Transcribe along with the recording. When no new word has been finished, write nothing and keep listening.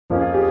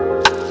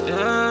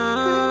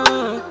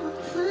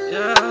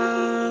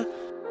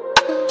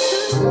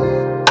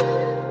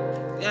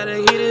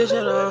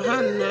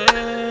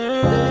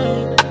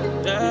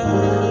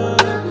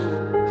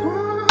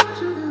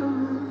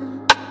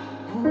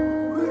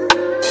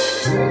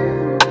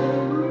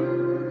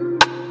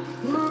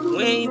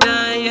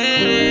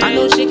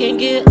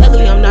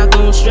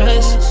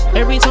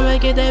Every time I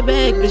get that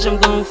bag, bitch, I'm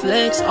gon'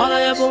 flex. All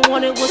I ever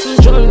wanted was some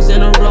Jordans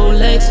and a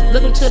Rolex.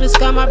 Looking to the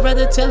sky, my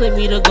brother telling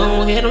me to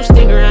go ahead. I'm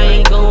sticker, I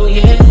ain't going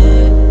yet.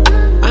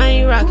 I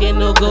ain't rockin'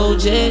 no gold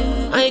jet.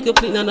 I ain't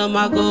complete none of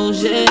my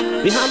goals yet.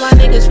 Behind my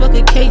niggas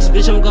fucking case,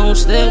 bitch, I'm gon'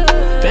 step.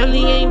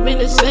 Family ain't been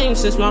the same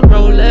since my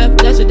bro left.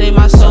 That's the day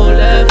my soul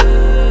left.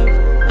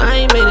 I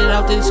ain't made it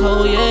out this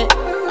hole yet.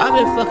 I've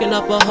been fucking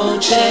up a whole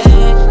check.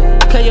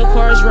 Play your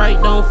cards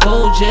right, don't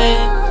fold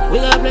yet. We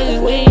got places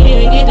we ain't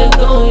even get to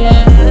go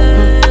yet.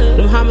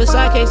 Them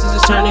homicide cases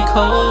is turning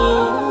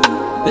cold.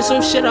 There's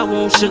some shit I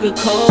won't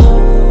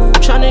sugarcoat.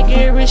 I'm tryna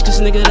get rich, cause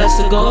nigga, that's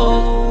the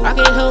goal. I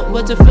can't help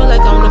but to feel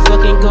like I'm the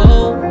fucking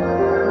goal.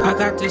 I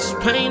got this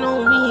pain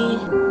on me.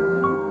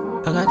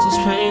 I got this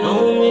pain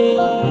on me.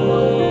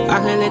 I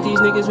can't let these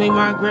niggas make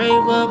my grave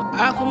up.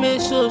 I'll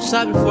commit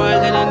suicide before I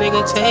let a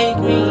nigga take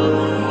me.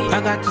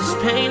 I got this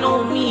pain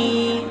on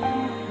me.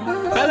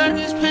 I got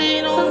this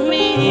pain on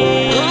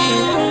me.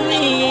 On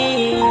me.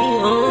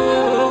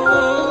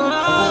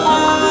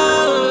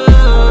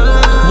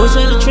 Boys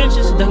in the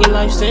trenches, ducking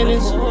life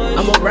sentence.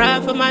 I'ma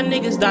ride for my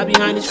niggas, die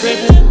behind the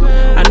script.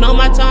 I know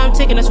my time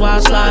ticking, that's why I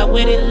slide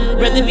with it.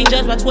 Rather be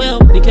judged by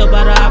 12 than killed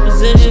by the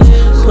opposition.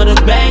 Put a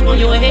bag on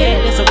your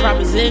head, that's a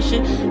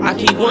proposition. I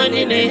keep one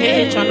in their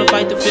head, trying to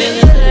fight the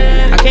feeling.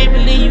 I can't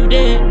believe you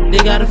dead, they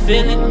got a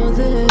feeling.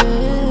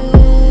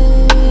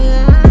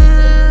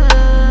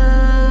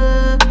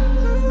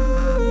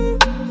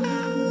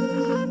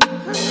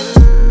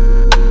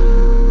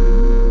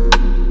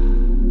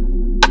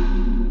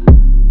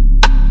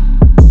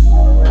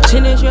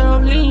 Teenage year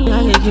I'm lean,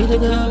 I can kick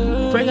it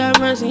up. Pray God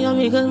mercy on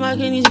me, cause my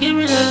kidneys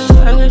giving up.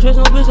 I can't trust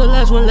no bitch, the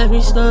last one left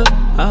me stuck.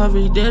 I'll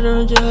be dead or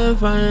in jail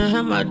if I ain't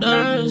have my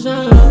daughter and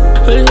son.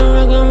 Please don't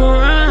make them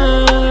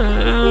around.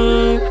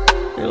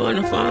 They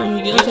wanna find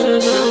me, get to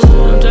the sun.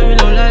 Don't tell me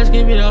no lies,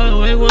 give me the all the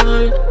way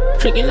 100.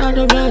 Tricking out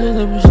the bags,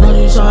 the bitch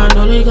slowly, so I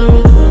know they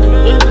coming.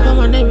 Yeah, pick up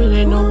my name,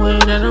 ain't no way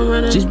that I'm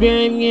running. Just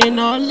bury me getting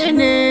all in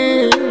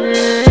it.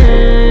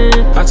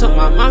 I told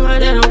my mama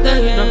that I'm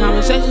thugging. The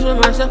conversations with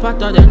myself, I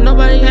thought that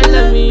nobody had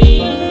loved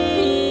me.